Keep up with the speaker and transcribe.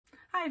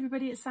Hi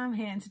everybody, it's Sam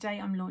here, and today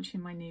I'm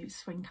launching my new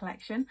swing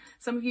collection.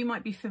 Some of you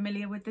might be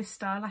familiar with this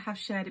style. I have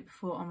shared it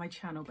before on my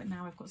channel, but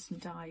now I've got some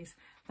dies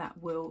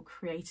that will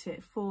create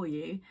it for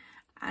you,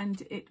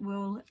 and it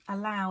will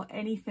allow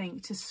anything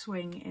to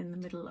swing in the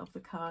middle of the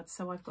card.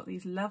 So I've got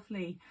these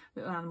lovely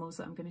little animals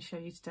that I'm going to show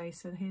you today.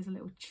 So here's a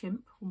little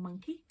chimp or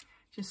monkey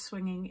just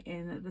swinging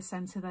in the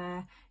centre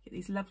there. Get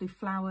these lovely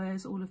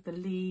flowers, all of the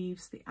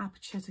leaves, the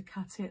aperture to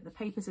cut it, the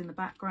paper's in the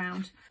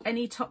background.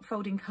 Any top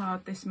folding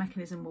card this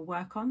mechanism will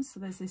work on.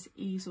 So there's this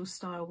easel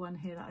style one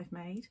here that I've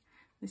made.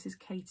 This is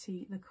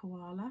Katie the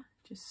koala,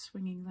 just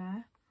swinging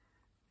there.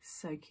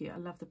 So cute. I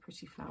love the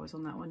pretty flowers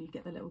on that one. You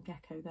get the little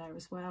gecko there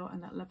as well,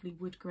 and that lovely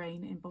wood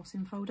grain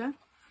embossing folder.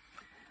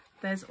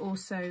 There's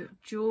also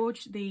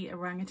George the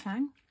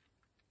orangutan.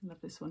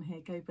 Love this one here,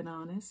 Go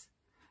Bananas.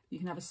 You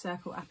can have a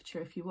circle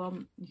aperture if you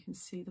want. You can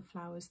see the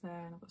flowers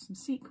there, and I've got some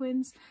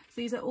sequins. So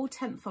these are all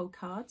 10th fold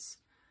cards,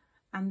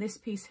 and this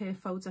piece here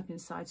folds up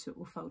inside so it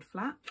will fold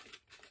flat.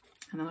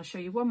 And then I'll show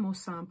you one more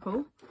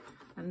sample,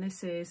 and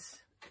this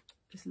is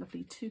this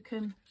lovely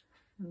toucan,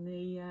 and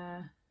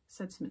the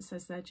sentiment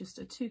says there, just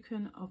a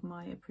toucan of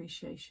my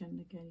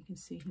appreciation. Again, you can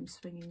see him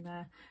swinging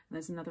there, and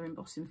there's another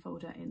embossing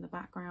folder in the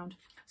background.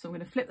 So I'm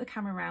going to flip the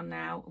camera around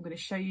now. I'm going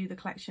to show you the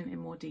collection in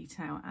more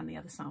detail and the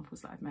other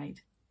samples that I've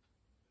made.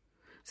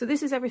 So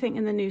this is everything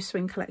in the new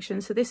swing collection.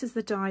 So this is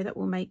the die that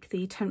will make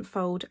the 10th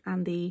fold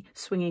and the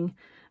swinging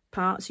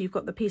part. So you've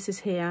got the pieces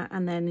here,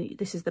 and then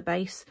this is the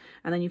base,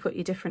 and then you've got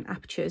your different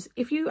apertures.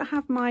 If you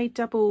have my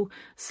double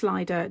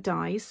slider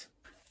dies,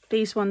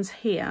 these ones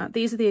here,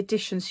 these are the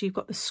additions. So you've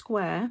got the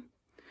square,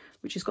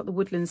 which has got the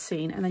woodland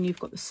scene, and then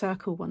you've got the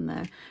circle one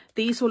there.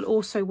 These will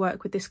also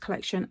work with this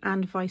collection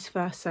and vice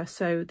versa.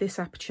 So this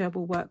aperture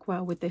will work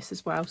well with this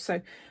as well. So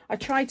I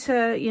try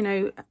to, you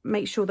know,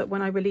 make sure that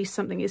when I release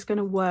something, it's going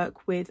to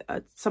work with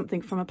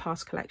something from a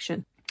past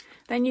collection.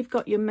 Then you've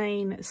got your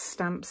main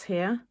stamps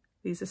here.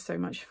 These are so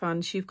much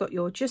fun. So you've got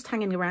your just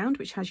hanging around,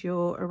 which has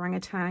your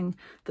orangutan,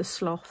 the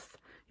sloth,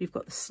 you've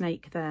got the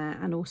snake there,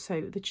 and also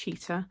the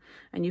cheetah.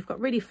 And you've got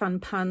really fun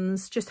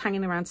puns, just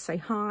hanging around to say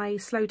hi,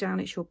 slow down,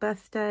 it's your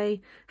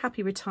birthday,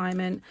 happy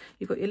retirement.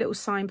 You've got your little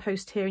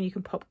signpost here, and you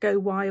can pop go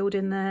wild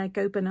in there,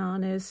 go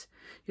bananas.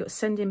 You've got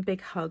send in big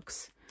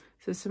hugs.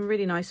 So there's some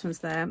really nice ones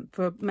there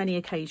for many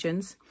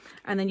occasions.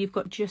 And then you've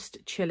got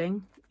just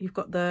chilling. You've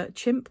got the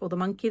chimp or the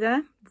monkey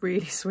there,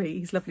 really sweet,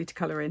 he's lovely to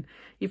colour in.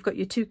 You've got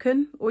your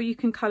toucan, or you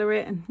can colour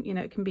it, and you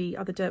know, it can be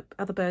other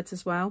birds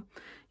as well.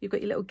 You've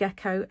got your little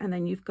gecko, and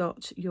then you've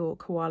got your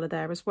koala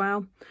there as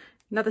well.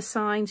 Another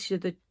sign, so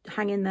the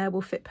hang in there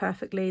will fit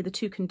perfectly. The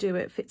toucan do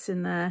it, fits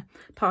in there.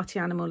 Party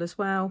animal as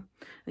well.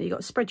 And you've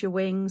got spread your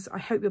wings. I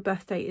hope your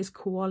birthday is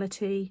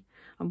quality.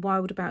 I'm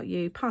wild about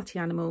you. Party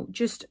animal,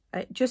 just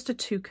a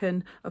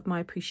toucan of my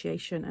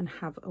appreciation, and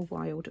have a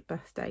wild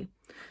birthday.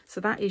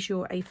 So that is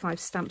your A5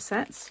 stamp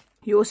sets.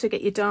 You also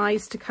get your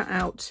dies to cut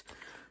out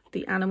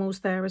the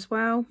animals there as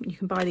well. You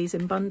can buy these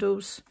in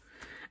bundles.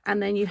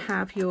 And then you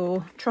have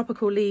your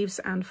tropical leaves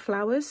and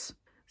flowers.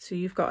 So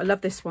you've got, I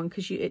love this one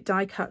because it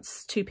die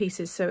cuts two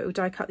pieces. So it will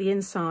die cut the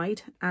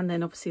inside and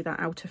then obviously that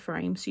outer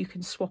frame. So you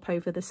can swap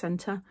over the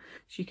center.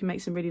 So you can make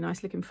some really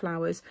nice looking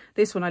flowers.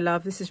 This one I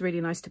love. This is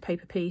really nice to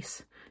paper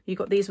piece. You've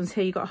got these ones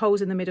here. You've got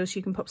holes in the middle so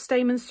you can pop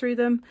stamens through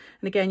them.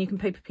 And again, you can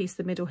paper piece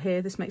the middle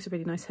here. This makes a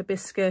really nice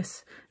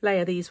hibiscus.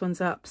 Layer these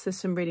ones up. So there's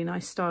some really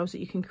nice styles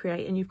that you can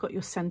create. And you've got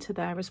your center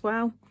there as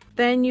well.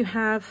 Then you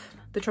have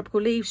the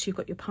tropical leaves. So you've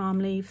got your palm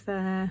leaf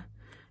there.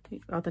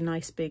 Other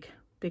nice big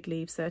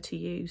leaves there to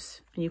use,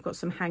 and you've got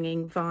some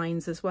hanging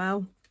vines as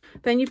well.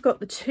 Then you've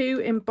got the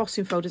two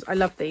embossing folders. I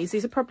love these.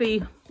 These are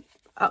probably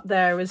up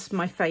there as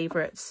my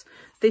favorites.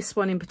 This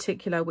one in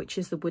particular, which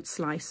is the wood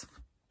slice.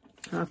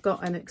 And I've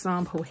got an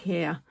example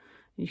here.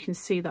 You can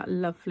see that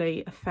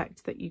lovely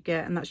effect that you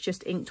get, and that's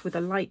just inked with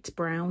a light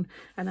brown,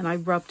 and then I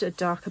rubbed a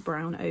darker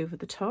brown over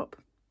the top.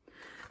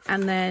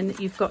 And then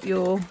you've got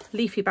your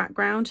leafy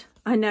background.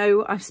 I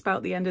know I've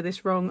spelt the end of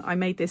this wrong. I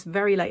made this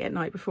very late at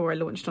night before I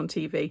launched on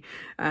TV,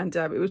 and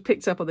it was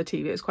picked up on the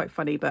TV. It was quite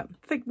funny, but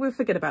we'll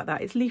forget about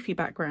that. It's leafy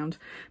background.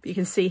 But you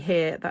can see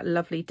here that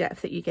lovely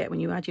depth that you get when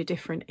you add your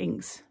different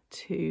inks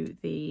to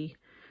the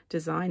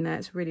design there.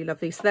 It's really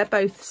lovely. So they're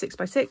both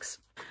 6x6,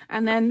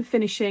 and then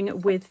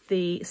finishing with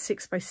the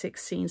 6x6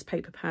 scenes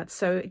paper pad.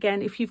 So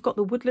again, if you've got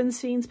the woodland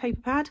scenes paper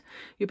pad,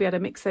 you'll be able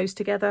to mix those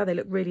together. They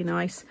look really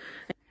nice.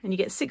 And you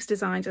get 6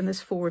 designs, and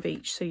there's 4 of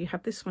each. So you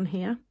have this one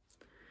here.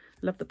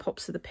 Love the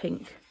pops of the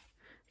pink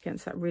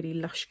against that really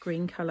lush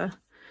green colour.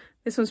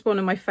 This one's one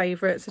of my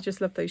favourites. I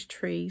just love those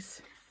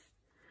trees.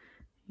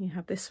 You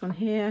have this one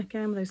here,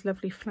 again, with those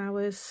lovely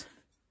flowers.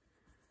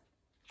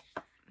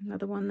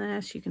 Another one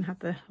there, so you can have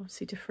the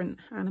obviously different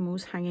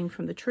animals hanging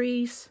from the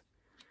trees.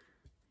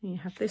 And you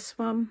have this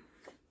one.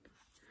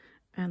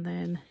 And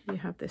then you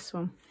have this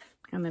one.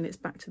 And then it's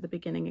back to the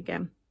beginning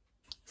again.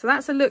 So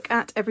that's a look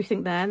at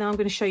everything there. Now I'm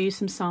going to show you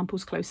some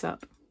samples close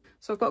up.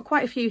 So I've got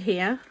quite a few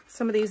here.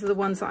 Some of these are the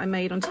ones that I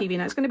made on TV.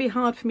 Now it's going to be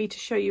hard for me to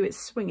show you it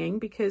swinging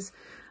because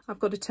I've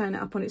got to turn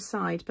it up on its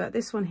side, but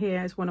this one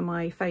here is one of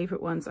my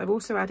favourite ones. I've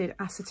also added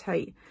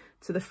acetate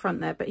to the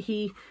front there, but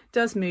he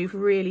does move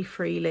really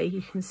freely.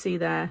 You can see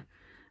there,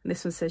 and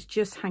this one says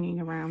just hanging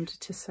around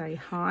to say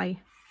hi.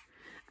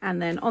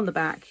 And then on the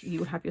back, you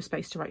will have your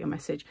space to write your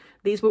message.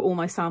 These were all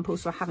my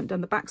samples, so I haven't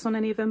done the backs on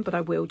any of them, but I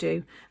will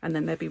do, and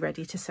then they'll be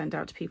ready to send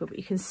out to people. But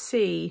you can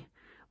see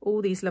all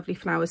these lovely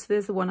flowers. So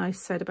there's the one I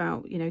said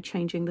about, you know,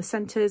 changing the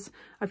centres.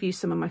 I've used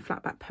some of my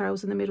flat back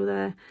pearls in the middle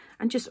there,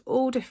 and just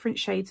all different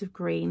shades of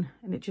green,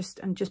 and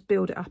just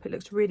build it up. It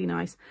looks really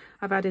nice.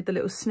 I've added the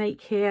little snake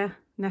here,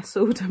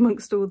 nestled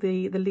amongst all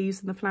the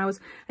leaves and the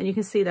flowers, and you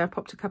can see there I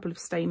popped a couple of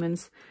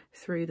stamens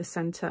through the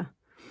centre.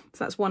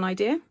 So that's one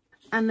idea.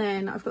 And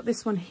then I've got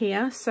this one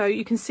here. So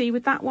you can see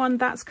with that one,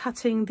 that's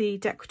cutting the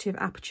decorative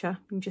aperture.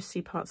 You can just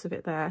see parts of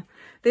it there.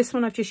 This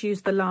one, I've just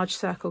used the large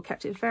circle,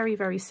 kept it very,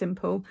 very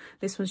simple.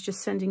 This one's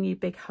just sending you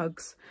big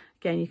hugs.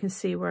 Again, you can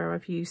see where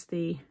I've used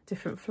the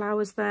different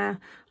flowers there.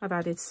 I've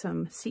added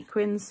some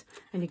sequins.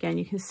 And again,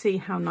 you can see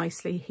how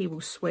nicely he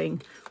will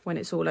swing when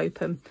it's all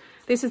open.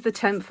 This is the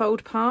tent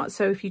fold part.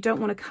 So if you don't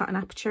want to cut an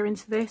aperture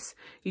into this,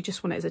 you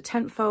just want it as a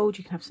tent fold,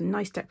 you can have some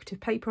nice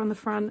decorative paper on the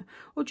front,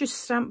 or just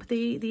stamp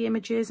the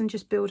images and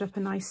just build up a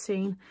nice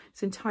scene.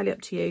 It's entirely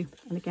up to you.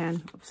 And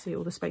again, obviously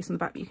all the space on the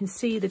back, but you can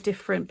see the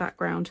different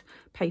background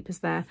papers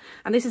there.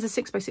 And this is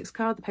a 6x6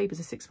 card. The papers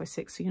are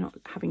 6x6, so you're not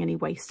having any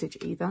wastage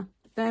either.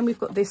 Then we've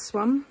got this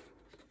one,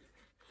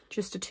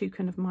 just a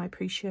token of my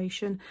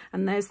appreciation.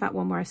 And there's that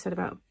one where I said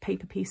about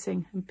paper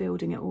piecing and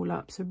building it all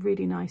up. So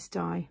really nice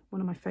die, one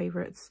of my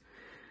favourites.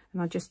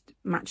 And I just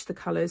match the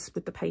colours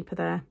with the paper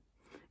there.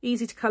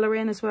 Easy to colour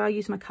in as well. I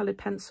use my coloured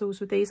pencils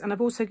with these. And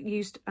I've also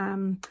used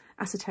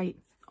acetate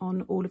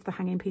on all of the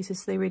hanging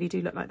pieces. So they really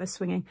do look like they're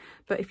swinging.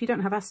 But if you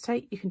don't have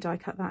acetate, you can die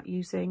cut that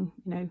using,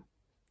 you know,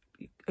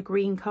 a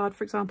green card,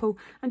 for example,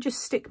 and just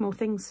stick more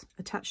things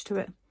attached to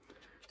it,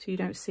 so you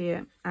don't see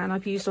it. And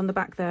I've used on the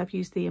back there, I've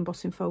used the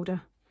embossing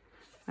folder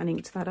and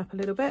inked that up a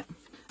little bit.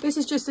 This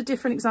is just a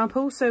different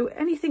example. So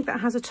anything that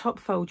has a top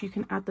fold, you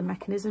can add the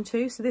mechanism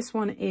to. So this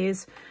one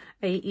is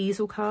a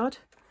easel card,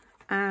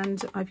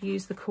 and I've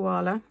used the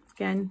koala.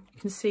 Again, you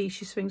can see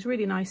she swings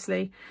really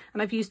nicely.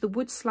 And I've used the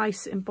wood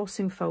slice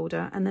embossing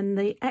folder, and then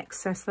the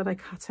excess that I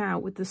cut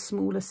out with the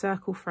smaller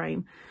circle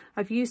frame,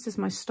 I've used as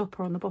my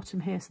stopper on the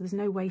bottom here. So there's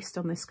no waste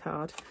on this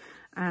card.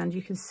 And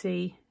you can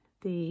see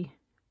the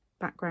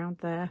background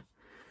there.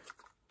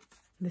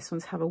 This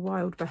one's Have a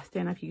Wild Birthday,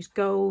 and I've used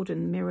gold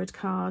and mirrored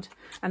card.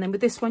 And then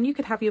with this one, you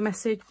could have your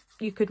message,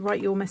 you could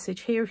write your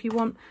message here if you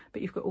want,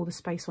 but you've got all the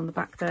space on the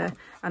back there.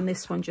 And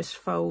this one just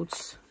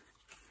folds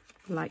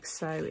like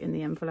so in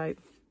the envelope.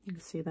 You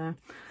can see there.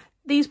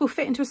 These will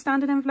fit into a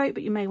standard envelope,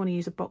 but you may want to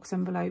use a box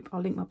envelope.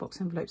 I'll link my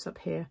box envelopes up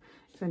here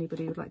if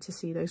anybody would like to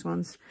see those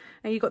ones.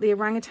 And you've got the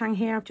orangutan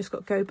here. I've just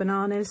got Go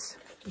Bananas.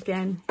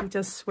 Again, he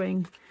does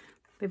swing.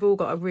 They've all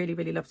got a really,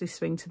 really lovely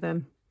swing to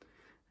them.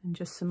 And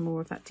just some more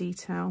of that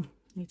detail.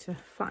 Need to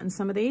flatten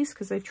some of these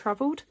because they've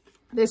travelled.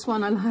 This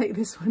one I like.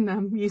 This one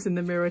I'm using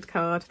the mirrored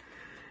card,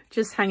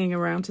 just hanging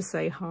around to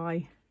say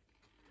hi.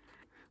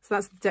 So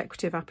that's the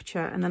decorative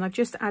aperture, and then I've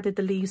just added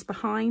the leaves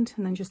behind,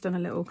 and then just done a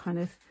little kind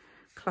of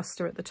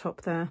cluster at the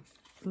top there.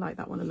 I like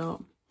that one a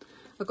lot.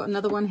 I've got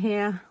another one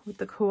here with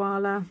the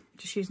koala,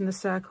 just using the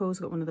circles.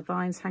 I've got one of the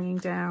vines hanging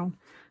down,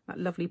 that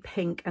lovely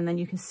pink, and then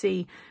you can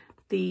see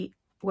the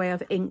way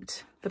I've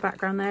inked the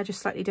background there,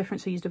 just slightly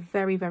different. So I used a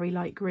very, very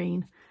light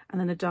green and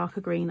then a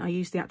darker green. I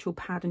used the actual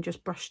pad and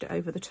just brushed it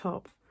over the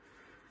top.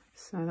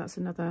 So that's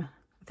another,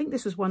 I think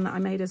this was one that I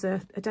made as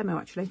a demo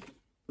actually.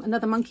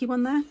 Another monkey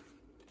one there.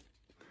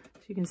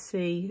 So you can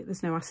see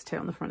there's no acetate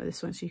on the front of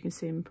this one, so you can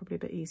see them probably a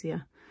bit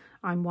easier.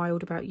 I'm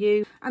Wild About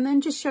You. And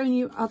then just showing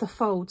you other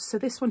folds. So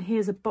this one here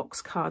is a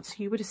box card. So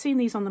you would have seen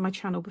these on my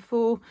channel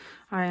before.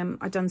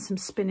 I've done some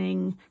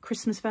spinning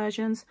Christmas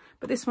versions,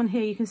 but this one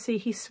here, you can see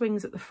he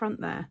swings at the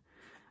front there.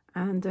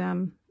 And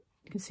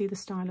you can see the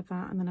style of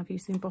that. And then I've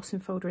used the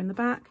embossing folder in the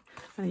back.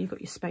 And then you've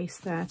got your space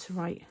there to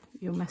write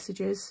your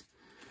messages.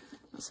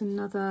 That's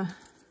another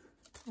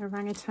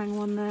orangutan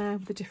one there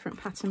with a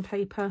different pattern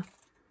paper.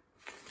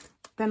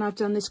 Then I've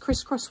done this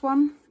crisscross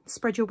one,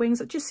 Spread Your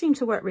Wings. It just seemed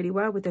to work really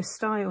well with this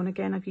style. And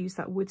again, I've used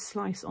that wood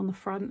slice on the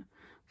front.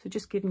 So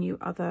just giving you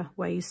other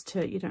ways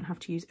to, you don't have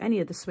to use any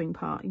of the swing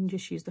part. You can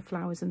just use the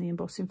flowers and the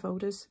embossing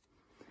folders.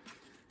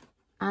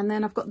 And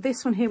then I've got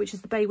this one here, which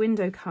is the bay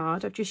window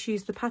card. I've just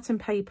used the pattern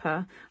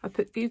paper. I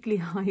put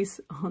googly eyes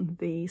on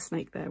the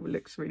snake there. It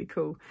looks really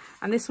cool.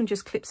 And this one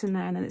just clips in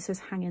there, and then it says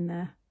hang in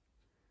there.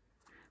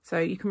 So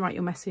you can write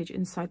your message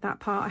inside that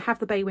part. I have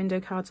the bay window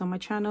cards on my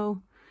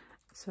channel,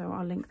 so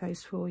I'll link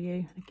those for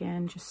you.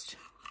 Again, just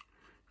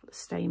got the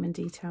stamen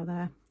detail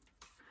there.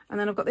 And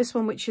then I've got this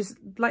one, which is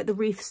like the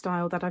wreath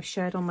style that I've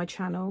shared on my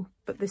channel,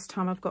 but this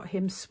time I've got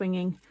him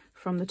swinging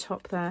from the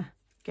top there.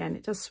 Again,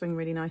 it does swing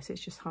really nice. It's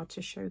just hard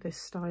to show this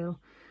style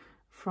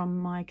from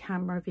my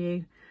camera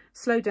view.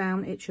 Slow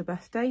down, it's your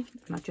birthday.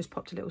 And I've just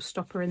popped a little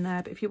stopper in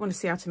there. But if you want to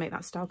see how to make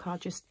that style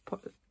card, just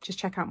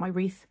check out my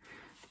wreath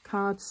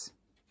cards.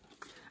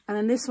 And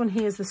then this one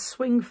here is the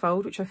swing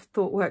fold, which I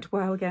thought worked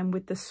well again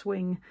with the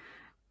swing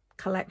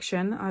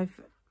collection.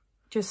 I've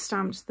just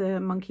stamped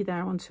the monkey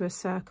there onto a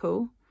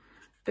circle,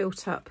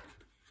 built up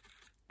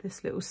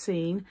this little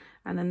scene,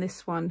 and then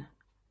this one,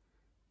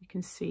 you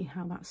can see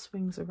how that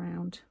swings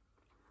around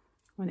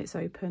when it's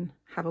open.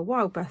 Have a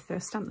wild birth there,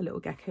 stamp the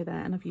little gecko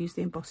there, and I've used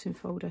the embossing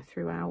folder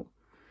throughout.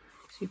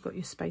 So you've got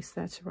your space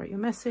there to write your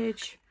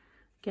message.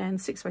 Again,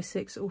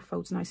 6x6, all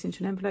folds nice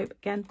into an envelope.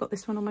 Again, got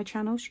this one on my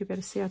channel, so you'll be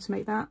able to see how to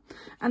make that.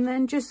 And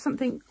then just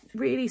something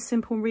really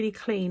simple and really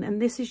clean. And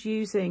this is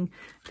using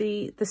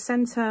the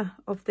center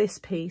of this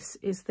piece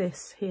is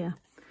this here.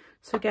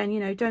 So again, you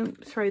know,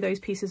 don't throw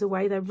those pieces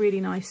away. They're really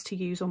nice to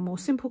use on more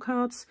simple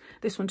cards.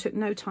 This one took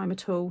no time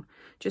at all,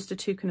 just a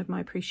token of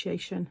my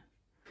appreciation.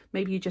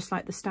 Maybe you just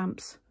like the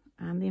stamps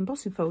and the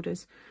embossing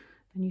folders,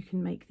 and you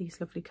can make these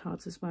lovely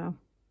cards as well.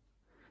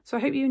 So I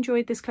hope you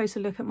enjoyed this closer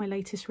look at my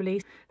latest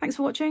release. Thanks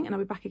for watching, and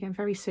I'll be back again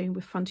very soon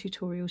with fun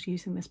tutorials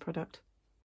using this product.